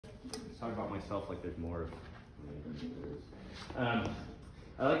talk about myself like there's more of me.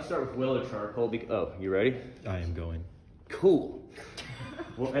 I like to start with willow charcoal. Oh, you ready? I am going. Cool.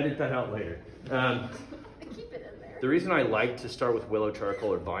 We'll edit that out later. Keep it in there. The reason I like to start with willow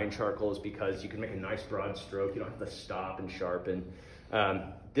charcoal or vine charcoal is because you can make a nice broad stroke. You don't have to stop and sharpen.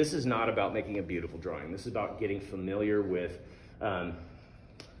 This is not about making a beautiful drawing. This is about getting familiar with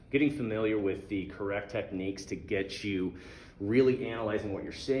the correct techniques to get you really analyzing what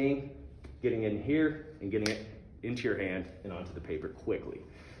you're seeing, getting in here and getting it into your hand and onto the paper quickly.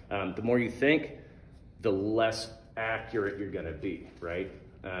 The more you think, the less accurate you're gonna be, right?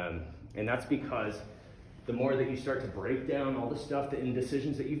 And that's because the more that you start to break down all the stuff and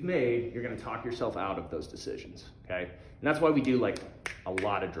decisions that you've made, you're gonna talk yourself out of those decisions, okay? And that's why we do like a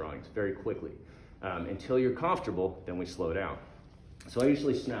lot of drawings very quickly. Until you're comfortable, then we slow down. So I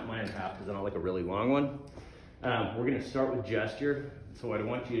usually snap mine in half because I don't like a really long one. We're gonna start with gesture. So what I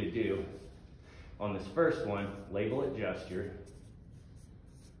want you to do on this first one, label it gesture.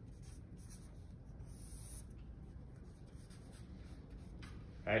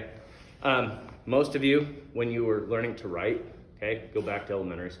 Okay. Most of you, when you were learning to write, okay, go back to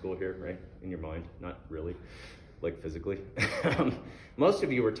elementary school here, right? In your mind, not really, like physically. Most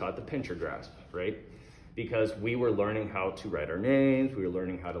of you were taught the pincher grasp, right? Because we were learning how to write our names, we were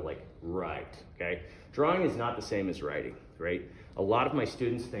learning how to like write, okay? Drawing is not the same as writing, right? A lot of my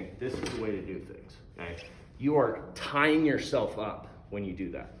students think this is the way to do things, okay? You are tying yourself up when you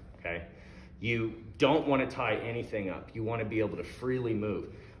do that, okay? You don't want to tie anything up. You want to be able to freely move.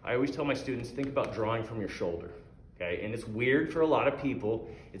 I always tell my students, think about drawing from your shoulder, okay? And it's weird for a lot of people.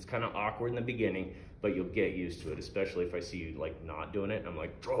 It's kind of awkward in the beginning, but you'll get used to it, especially if I see you like not doing it. I'm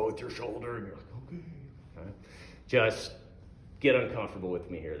like, draw with your shoulder, and you're like, okay. Just get uncomfortable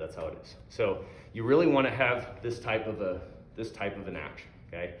with me here. That's how it is. So you really want to have this type of an action,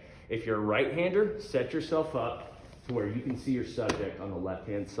 okay? If you're a right-hander, set yourself up to where you can see your subject on the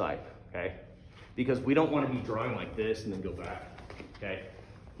left-hand side, okay? Because we don't want to be drawing like this and then go back, okay?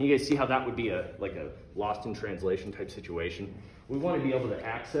 You guys see how that would be like a lost in translation type situation? We want to be able to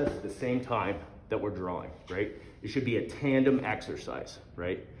access at the same time that we're drawing, right? It should be a tandem exercise,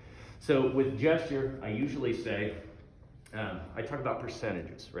 right? So with gesture, I usually say, I talk about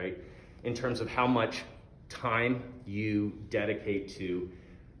percentages, right? In terms of how much time you dedicate to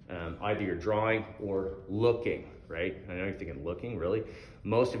either your drawing or looking, right? I know you're thinking looking, really?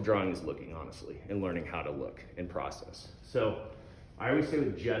 Most of drawing is looking, honestly, and learning how to look and process. So I always say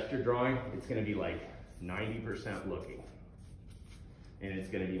with gesture drawing, it's gonna be like 90% looking. And it's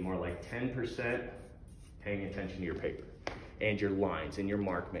gonna be more like 10% paying attention to your paper and your lines and your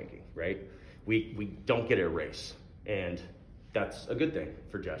mark making, right? We don't get erased, and that's a good thing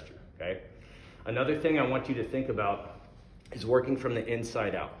for gesture, okay? Another thing I want you to think about is working from the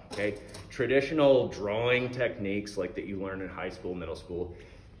inside out, okay? Traditional drawing techniques like that you learn in high school, middle school,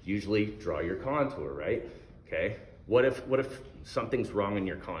 usually draw your contour, right? Okay, what if something's wrong in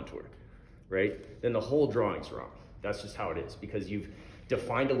your contour, right? Then the whole drawing's wrong. That's just how it is, because you've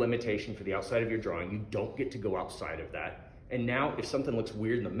defined a limitation for the outside of your drawing. You don't get to go outside of that. And now if something looks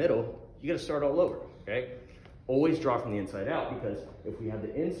weird in the middle, you gotta start all over, okay? Always draw from the inside out, because if we have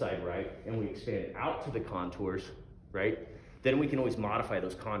the inside right and we expand out to the contours, right? Then we can always modify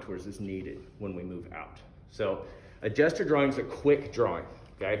those contours as needed when we move out. So a gesture drawing is a quick drawing,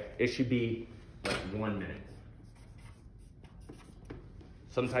 okay? It should be like 1 minute.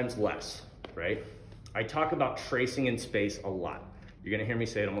 Sometimes less, right? I talk about tracing in space a lot. You're gonna hear me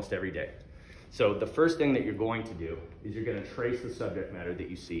say it almost every day. So the first thing that you're going to do is you're gonna trace the subject matter that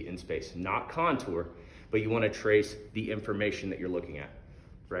you see in space, not contour, but you wanna trace the information that you're looking at,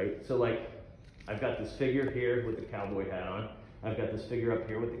 right? So like, I've got this figure here with the cowboy hat on. I've got this figure up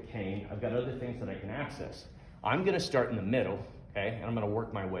here with the cane. I've got other things that I can access. I'm gonna start in the middle, okay? And I'm gonna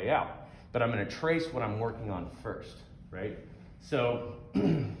work my way out, but I'm gonna trace what I'm working on first, right? So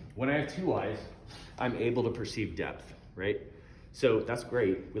when I have two eyes, I'm able to perceive depth, right? So that's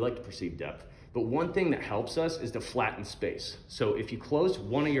great, we like to perceive depth. But one thing that helps us is to flatten space. So if you close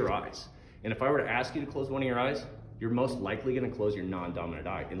one of your eyes, and if I were to ask you to close one of your eyes, you're most likely gonna close your non-dominant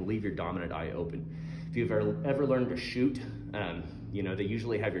eye and leave your dominant eye open. If you've ever learned to shoot, you know, they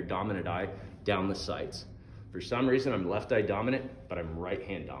usually have your dominant eye down the sights. For some reason, I'm left eye dominant, but I'm right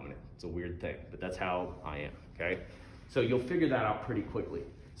hand dominant. It's a weird thing, but that's how I am, okay? So you'll figure that out pretty quickly.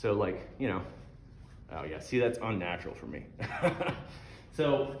 So like, you know, oh yeah, see, that's unnatural for me.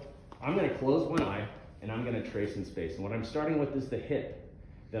 So I'm gonna close one eye and I'm gonna trace in space. And what I'm starting with is the hip.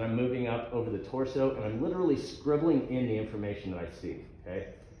 Then I'm moving up over the torso and I'm literally scribbling in the information that I see, okay?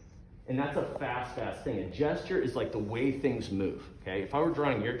 And that's a fast thing. A gesture is like the way things move, okay? If I were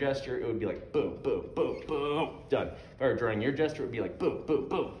drawing your gesture, it would be like boom, boom, boom, boom, done. If I were drawing your gesture, it would be like boom, boom,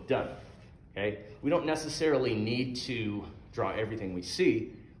 boom, done, okay? We don't necessarily need to draw everything we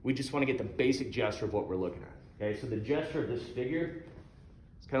see. We just want to get the basic gesture of what we're looking at, okay? So the gesture of this figure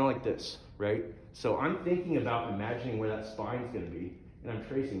is kind of like this, right? So I'm thinking about imagining where that spine's going to be, and I'm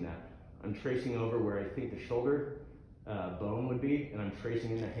tracing that. I'm tracing over where I think the shoulder bone would be, and I'm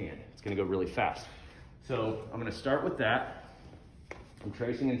tracing in the hand. It's going to go really fast. So I'm going to start with that. I'm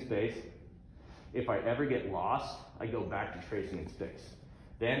tracing in space. If I ever get lost, I go back to tracing in space.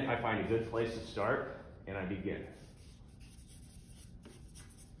 Then I find a good place to start, and I begin.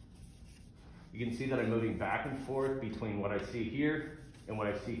 You can see that I'm moving back and forth between what I see here and what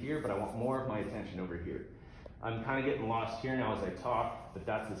I see here, but I want more of my attention over here. I'm kind of getting lost here now as I talk, but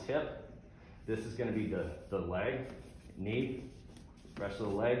that's his hip. This is going to be the leg, knee, rest of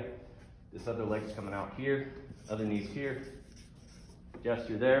the leg. This other leg's coming out here, other knee's here.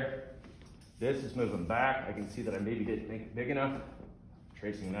 Gesture there. This is moving back. I can see that I maybe didn't make it big enough.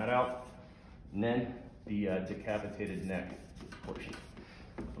 Tracing that out. And then the decapitated neck portion.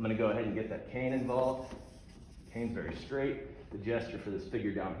 I'm going to go ahead and get that cane involved. Cane's very straight. The gesture for this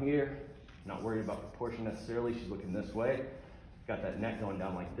figure down here. Not worried about proportion necessarily. She's looking this way. Got that neck going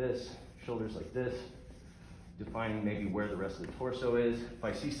down like this. Shoulders like this. Defining maybe where the rest of the torso is. If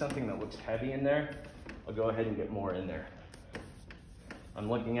I see something that looks heavy in there, I'll go ahead and get more in there. I'm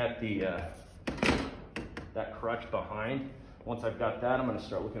looking at that crutch behind. Once I've got that, I'm going to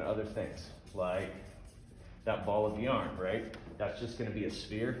start looking at other things, like that ball of yarn, right? That's just going to be a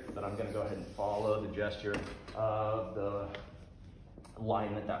sphere, but I'm going to go ahead and follow the gesture of the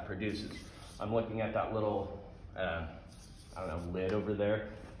line that produces. I'm looking at that little, I don't know, lid over there.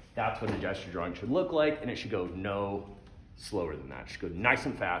 That's what a gesture drawing should look like, and it should go no slower than that. It should go nice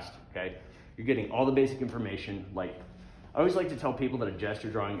and fast, okay? You're getting all the basic information. Like, I always like to tell people that a gesture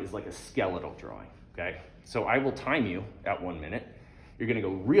drawing is like a skeletal drawing, okay? So I will time you at 1 minute. You're gonna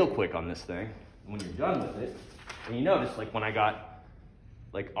go real quick on this thing. And when you're done with it, and you notice like when I got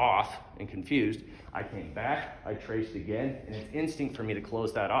like off and confused, I came back, I traced again, and it's instinct for me to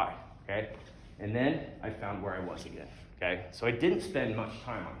close that eye, okay? And then I found where I was again, okay? So I didn't spend much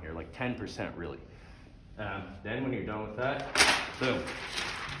time on here, like 10% really. Then when you're done with that, boom,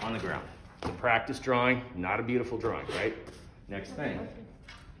 on the ground. It's a practice drawing, not a beautiful drawing, right? Next thing,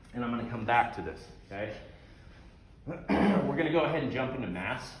 and I'm gonna come back to this, okay? We're gonna go ahead and jump into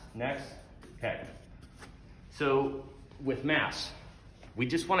mass next, okay? So with mass, we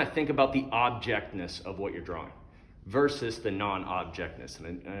just wanna think about the objectness of what you're drawing versus the non-objectness.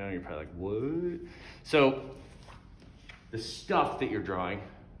 And I know you're probably like, what? So the stuff that you're drawing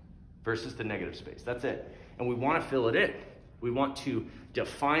versus the negative space, that's it. And we wanna fill it in. We want to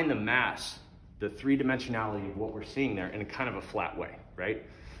define the mass, the three-dimensionality of what we're seeing there in a kind of a flat way, right?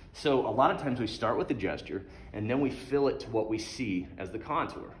 So a lot of times we start with the gesture and then we fill it to what we see as the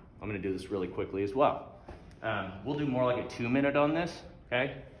contour. I'm gonna do this really quickly as well. We'll do more like a 2 minute on this,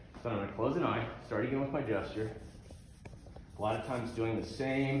 okay? So I'm gonna close an eye, start again with my gesture. A lot of times doing the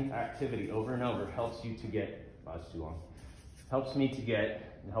same activity over and over helps you to get, oh, that's too long. Helps me to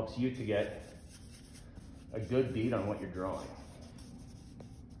get, and helps you to get a good beat on what you're drawing.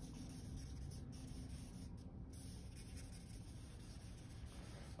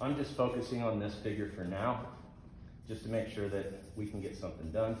 I'm just focusing on this figure for now, just to make sure that we can get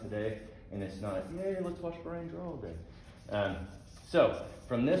something done today, and it's not, yay, let's watch Brian draw all day. So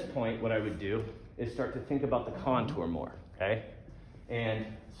from this point, what I would do is start to think about the contour more, okay? And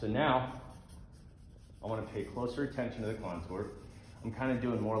so now, I want to pay closer attention to the contour. I'm kind of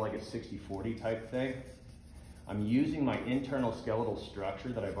doing more like a 60-40 type thing. I'm using my internal skeletal structure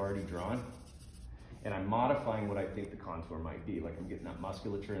that I've already drawn, and I'm modifying what I think the contour might be. Like I'm getting that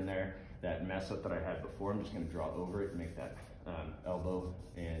musculature in there, that mess up that I had before. I'm just gonna draw over it and make that elbow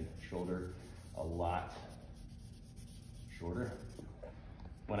and shoulder a lot shorter.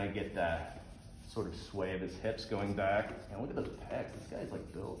 When I get that sort of sway of his hips going back, and look at those pecs, this guy's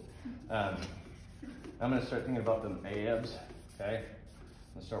like built. I'm gonna start thinking about them abs, okay?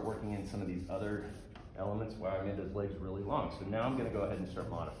 I'm gonna start working in some of these other elements where I made those legs really long. So now I'm gonna go ahead and start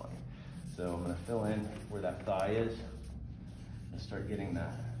modifying. So I'm gonna fill in where that thigh is and start getting the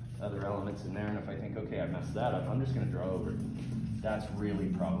other elements in there. And if I think, okay, I messed that up, I'm just gonna draw over. That's really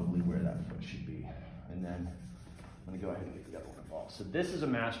probably where that foot should be. And then I'm gonna go ahead and get the other one involved. So this is a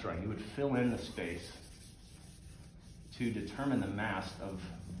mass drawing. You would fill in the space to determine the mass of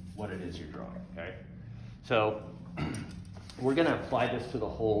what it is you're drawing, okay? So we're gonna apply this to the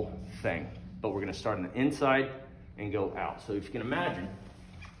whole thing, but we're gonna start on the inside and go out. So if you can imagine,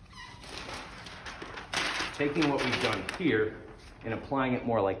 taking what we've done here and applying it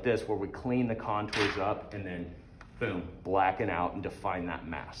more like this, where we clean the contours up and then boom, blacken out and define that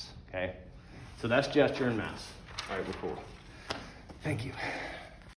mass, okay? So that's gesture and mass. All right, we're cool. Thank you.